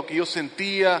mejor lo que yo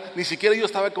sentía, ni siquiera yo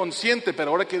estaba consciente.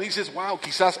 Pero ahora que dices, wow,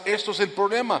 quizás esto es el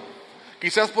problema.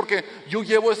 Quizás porque yo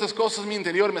llevo estas cosas en mi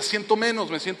interior, me siento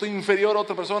menos, me siento inferior a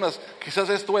otras personas. Quizás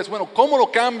esto es, bueno, ¿cómo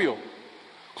lo cambio?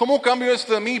 ¿Cómo cambio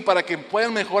esto de mí para que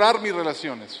puedan mejorar mis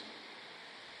relaciones?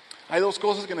 Hay dos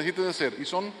cosas que necesitas hacer y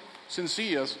son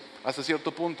sencillas hasta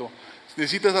cierto punto.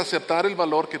 Necesitas aceptar el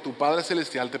valor que tu Padre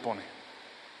Celestial te pone.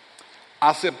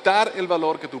 Aceptar el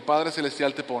valor que tu Padre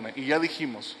Celestial te pone. Y ya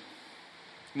dijimos,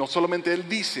 no solamente Él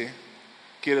dice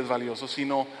que eres valioso,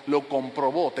 sino lo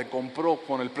comprobó, te compró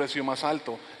con el precio más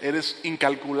alto. Eres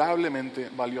incalculablemente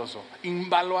valioso,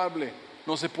 invaluable.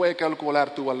 No se puede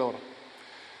calcular tu valor.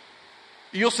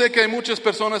 Y yo sé que hay muchas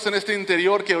personas en este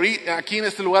interior, aquí en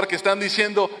este lugar, que están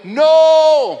diciendo,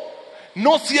 no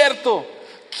es cierto.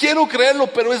 Quiero creerlo,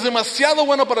 pero es demasiado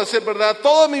bueno para ser verdad.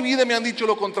 Toda mi vida me han dicho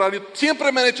lo contrario.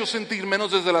 Siempre me han hecho sentir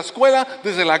menos desde la escuela,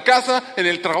 desde la casa, en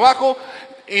el trabajo,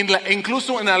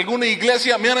 incluso en alguna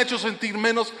iglesia me han hecho sentir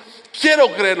menos.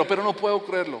 Quiero creerlo, pero no puedo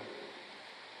creerlo.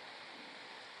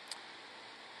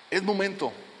 Es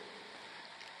momento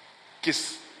que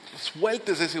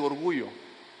sueltes ese orgullo.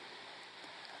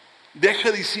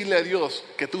 Deja de decirle a Dios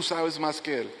que tú sabes más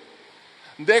que Él.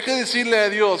 Deja de decirle a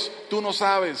Dios, tú no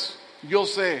sabes, yo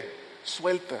sé.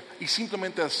 Suelta y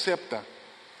simplemente acepta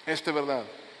esta verdad.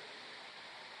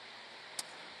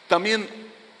 También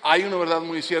hay una verdad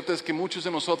muy cierta, es que muchos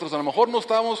de nosotros a lo mejor no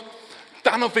estamos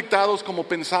tan afectados como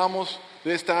pensamos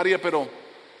de esta área, pero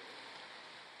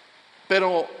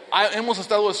hemos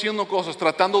estado haciendo cosas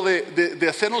tratando de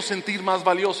hacernos sentir más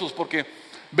valiosos, porque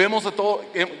vemos a todo,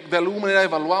 de alguna manera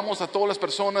evaluamos a todas las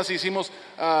personas y decimos,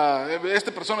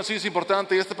 esta persona sí es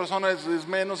importante y esta persona es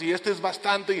menos y este es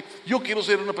bastante, y yo quiero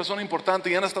ser una persona importante,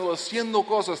 y han estado haciendo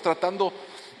cosas tratando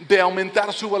de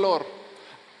aumentar su valor,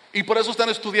 y por eso están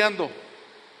estudiando,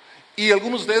 y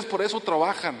algunos de ustedes por eso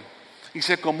trabajan y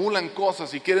se acumulan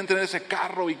cosas y quieren tener ese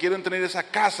carro y quieren tener esa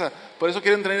casa, por eso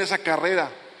quieren tener esa carrera.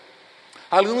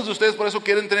 Algunos de ustedes por eso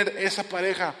quieren tener esa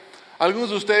pareja.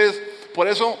 Algunos de ustedes por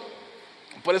eso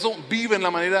viven la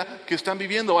manera que están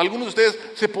viviendo. Algunos de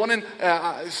ustedes se ponen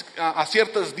a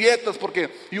ciertas dietas porque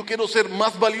yo quiero ser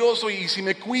más valioso, y si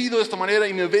me cuido de esta manera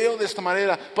y me veo de esta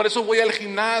manera, por eso voy al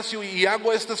gimnasio y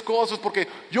hago estas cosas porque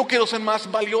yo quiero ser más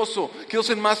valioso, quiero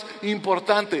ser más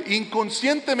importante,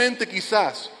 inconscientemente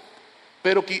quizás,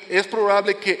 pero es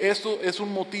probable que esto es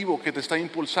un motivo que te está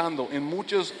impulsando en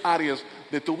muchas áreas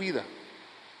de tu vida.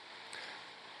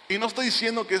 Y no estoy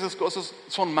diciendo que esas cosas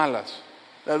son malas.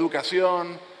 La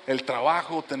educación, el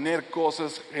trabajo, tener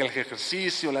cosas, el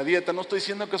ejercicio, la dieta, no estoy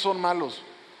diciendo que son malos.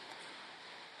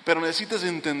 Pero necesitas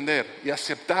entender y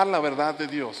aceptar la verdad de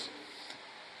Dios.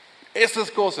 Esas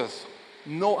cosas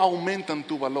no aumentan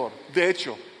tu valor. De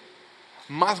hecho,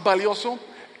 más valioso,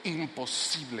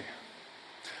 imposible.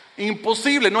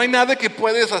 Imposible, no hay nada que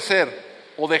puedes hacer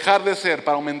o dejar de hacer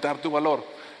para aumentar tu valor.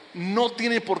 No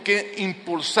tiene por qué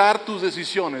impulsar tus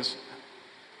decisiones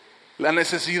la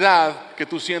necesidad que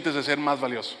tú sientes de ser más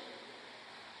valioso.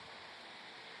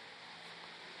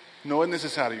 No es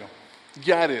necesario.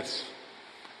 Ya eres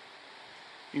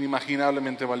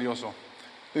inimaginablemente valioso.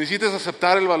 Necesitas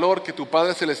aceptar el valor que tu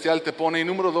Padre Celestial te pone. Y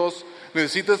número 2,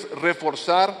 necesitas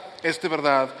reforzar esta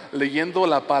verdad leyendo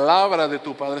la palabra de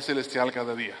tu Padre Celestial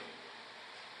cada día.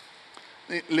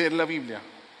 Leer la Biblia,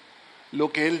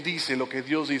 lo que Él dice, lo que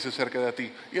Dios dice acerca de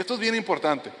ti. Y esto es bien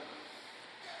importante,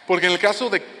 porque en el caso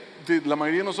de la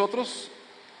mayoría de nosotros,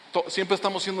 siempre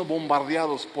estamos siendo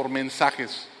bombardeados por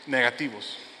mensajes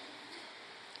negativos.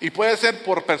 Y puede ser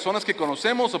por personas que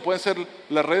conocemos, o puede ser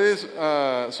las redes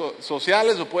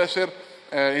sociales, o puede ser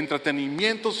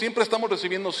entretenimiento. Siempre estamos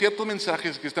recibiendo ciertos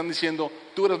mensajes que están diciendo,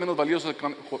 tú eres menos valioso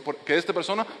que esta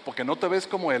persona porque no te ves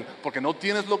como él, porque no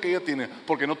tienes lo que ella tiene,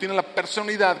 porque no tienes la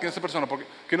personalidad que esa persona,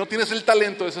 porque no tienes el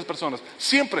talento de esas personas.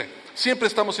 Siempre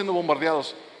estamos siendo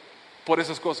bombardeados por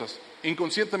esas cosas,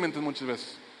 inconscientemente muchas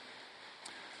veces.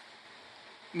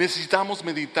 Necesitamos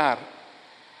meditar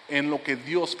en lo que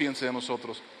Dios piensa de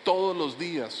nosotros todos los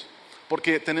días,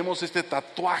 porque tenemos este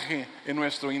tatuaje en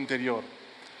nuestro interior.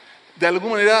 De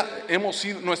alguna manera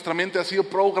nuestra mente ha sido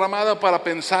programada para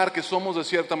pensar que somos de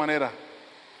cierta manera,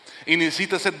 y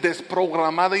necesita ser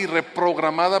desprogramada y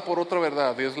reprogramada por otra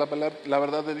verdad, y es la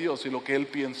verdad de Dios y lo que Él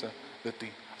piensa de ti.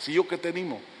 Así yo que te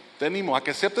animo a que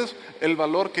aceptes el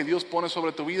valor que Dios pone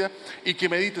sobre tu vida y que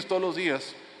medites todos los días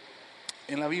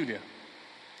en la Biblia.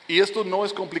 Y esto no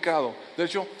es complicado. De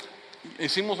hecho,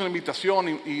 hicimos una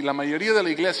invitación y la mayoría de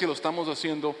la iglesia lo estamos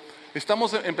haciendo.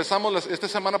 Empezamos esta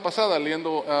semana pasada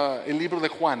leyendo el libro de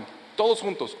Juan, todos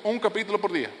juntos, un capítulo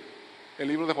por día, el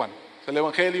libro de Juan. El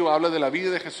Evangelio habla de la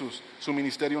vida de Jesús, su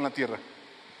ministerio en la tierra.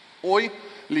 Hoy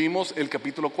leímos el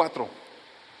capítulo 4.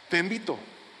 Te invito,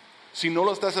 si no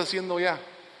lo estás haciendo ya,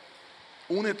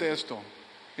 únete a esto,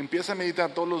 empieza a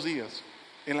meditar todos los días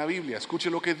en la Biblia, escuche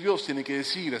lo que Dios tiene que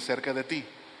decir acerca de ti,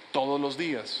 todos los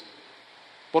días.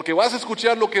 Porque vas a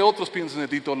escuchar lo que otros piensan de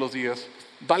ti todos los días.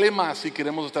 Vale más si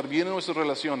queremos estar bien en nuestras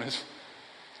relaciones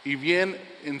y bien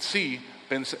en sí,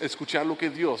 escuchar lo que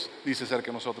Dios dice acerca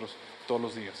de nosotros todos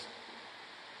los días.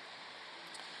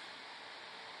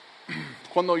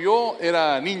 Cuando yo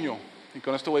era niño, y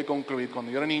con esto voy a concluir,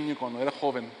 cuando yo era niño, cuando era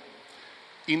joven,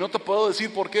 y no te puedo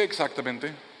decir por qué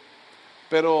exactamente,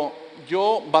 pero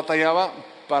yo batallaba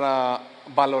para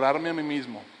valorarme a mí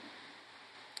mismo.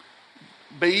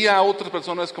 Veía a otras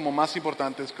personas como más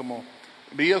importantes, como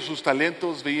veía sus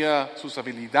talentos, veía sus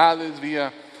habilidades,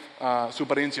 veía su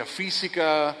apariencia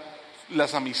física,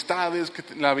 las amistades,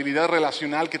 la habilidad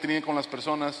relacional que tenían con las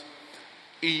personas.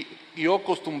 Y yo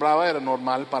acostumbraba, era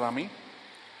normal para mí,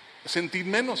 sentir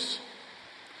menos.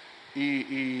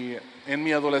 Y en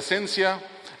mi adolescencia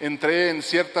entré en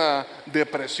cierta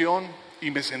depresión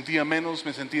y me sentía menos,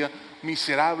 me sentía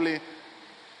miserable.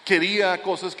 Quería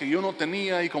cosas que yo no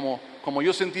tenía y como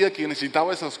yo sentía que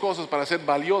necesitaba esas cosas para ser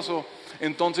valioso,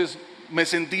 entonces me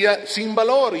sentía sin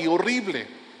valor y horrible.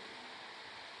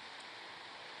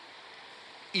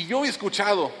 Y yo he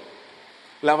escuchado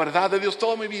la verdad de Dios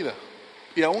toda mi vida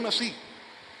y aún así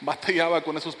batallaba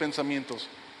con esos pensamientos,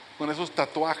 con esos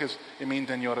tatuajes en mi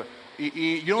interior.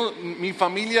 Y yo, mi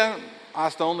familia,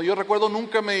 hasta donde yo recuerdo,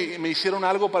 nunca me hicieron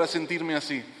algo para sentirme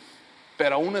así,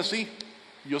 pero aún así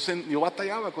yo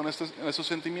batallaba con esos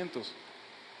sentimientos.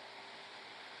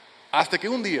 Hasta que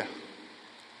un día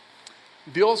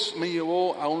Dios me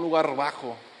llevó a un lugar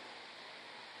bajo,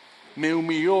 me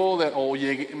humilló,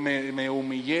 me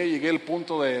humillé, llegué al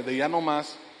punto de ya no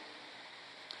más,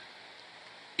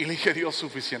 y le dije: Dios,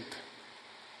 suficiente,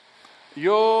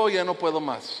 yo ya no puedo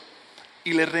más,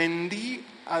 y le rendí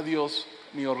a Dios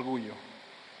mi orgullo,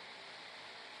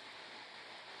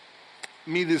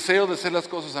 mi deseo de hacer las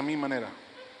cosas a mi manera.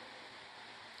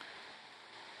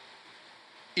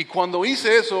 Y cuando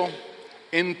hice eso,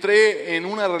 entré en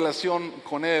una relación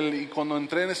con Él, y cuando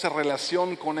entré en esa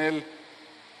relación con Él,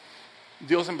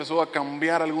 Dios empezó a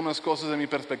cambiar algunas cosas de mi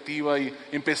perspectiva y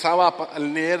empezaba a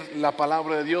leer la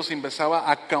palabra de Dios y empezaba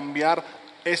a cambiar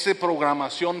esa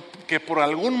programación que por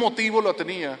algún motivo lo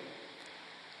tenía.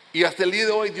 Y hasta el día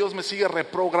de hoy Dios me sigue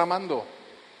reprogramando.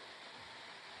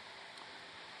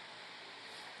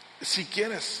 Si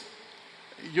quieres,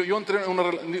 yo entré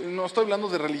en no estoy hablando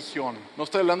de religión, no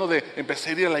estoy hablando de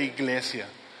empezar a ir a la iglesia.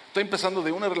 Estoy empezando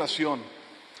de una relación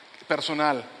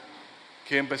personal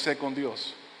que empecé con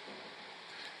Dios.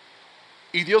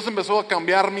 Y Dios empezó a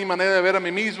cambiar mi manera de ver a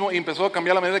mí mismo y empezó a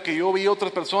cambiar la manera que yo vi a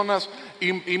otras personas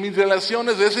y mis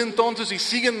relaciones de ese entonces, y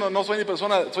siguen, no soy ni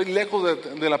persona, soy lejos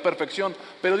de la perfección,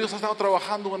 pero Dios ha estado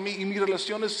trabajando en mí y mis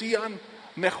relaciones sí han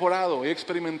mejorado, he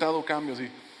experimentado cambios. Y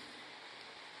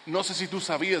no sé si tú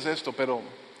sabías esto, pero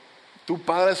tu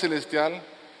Padre Celestial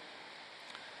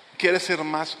quiere ser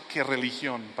más que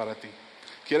religión para ti,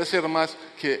 quiere ser más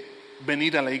que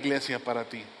venir a la iglesia para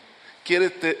ti,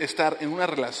 quiere estar en una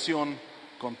relación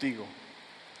contigo.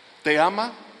 Te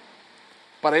ama,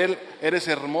 para Él eres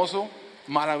hermoso,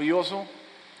 maravilloso,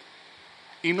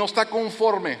 y no está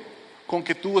conforme con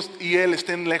que tú y Él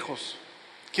estén lejos.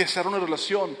 Quiere estar en una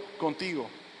relación contigo.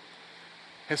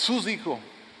 Jesús dijo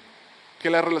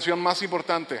que la relación más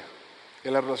importante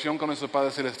es la relación con nuestro Padre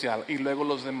Celestial y luego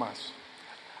los demás.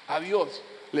 A Dios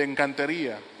le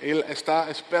encantaría, Él está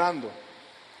esperando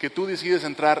que tú decides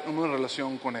entrar en una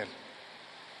relación con Él.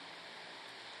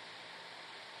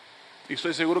 Y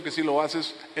estoy seguro que si lo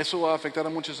haces, eso va a afectar a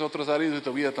muchas otras áreas de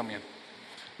tu vida también.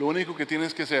 Lo único que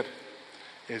tienes que hacer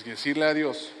es decirle a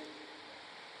Dios: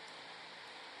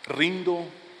 rindo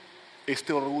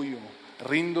este orgullo,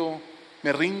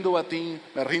 me rindo a ti,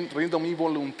 rindo mi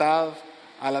voluntad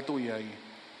a la tuya. Y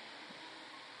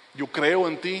yo creo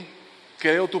en ti,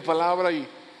 creo tu palabra y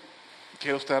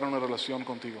quiero estar en una relación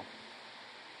contigo.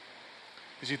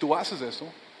 Y si tú haces eso,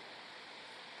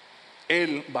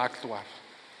 Él va a actuar.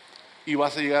 Y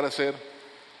vas a llegar a ser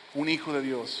un hijo de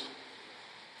Dios,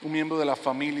 un miembro de la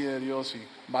familia de Dios, y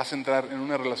vas a entrar en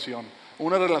una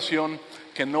relación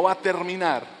que no va a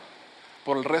terminar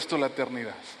por el resto de la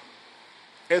eternidad.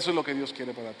 Eso es lo que Dios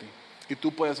quiere para ti. Y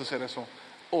tú puedes hacer eso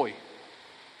hoy.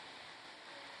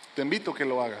 Te invito a que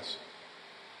lo hagas.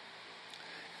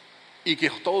 Y que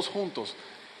todos juntos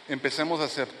empecemos a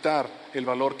aceptar el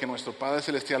valor que nuestro Padre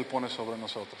Celestial pone sobre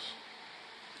nosotros.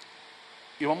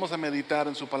 Y vamos a meditar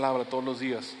en su palabra todos los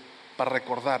días para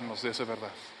recordarnos de esa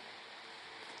verdad.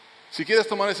 Si quieres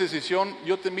tomar esa decisión,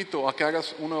 yo te invito a que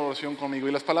hagas una oración conmigo.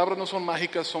 Y las palabras no son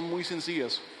mágicas, son muy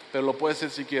sencillas, pero lo puedes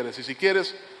hacer si quieres. Y si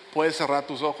quieres, puedes cerrar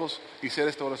tus ojos y hacer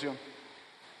esta oración.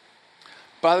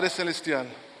 Padre Celestial,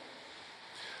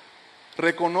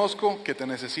 reconozco que te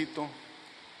necesito,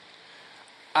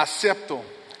 acepto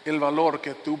el valor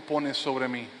que tú pones sobre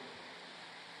mí.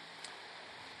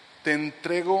 Te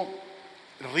entrego,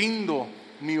 rindo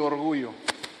mi orgullo,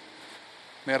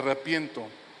 me arrepiento,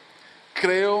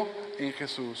 creo en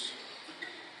Jesús,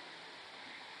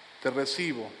 te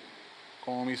recibo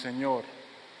como mi Señor,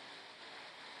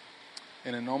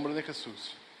 en el nombre de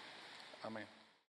Jesús. Amén.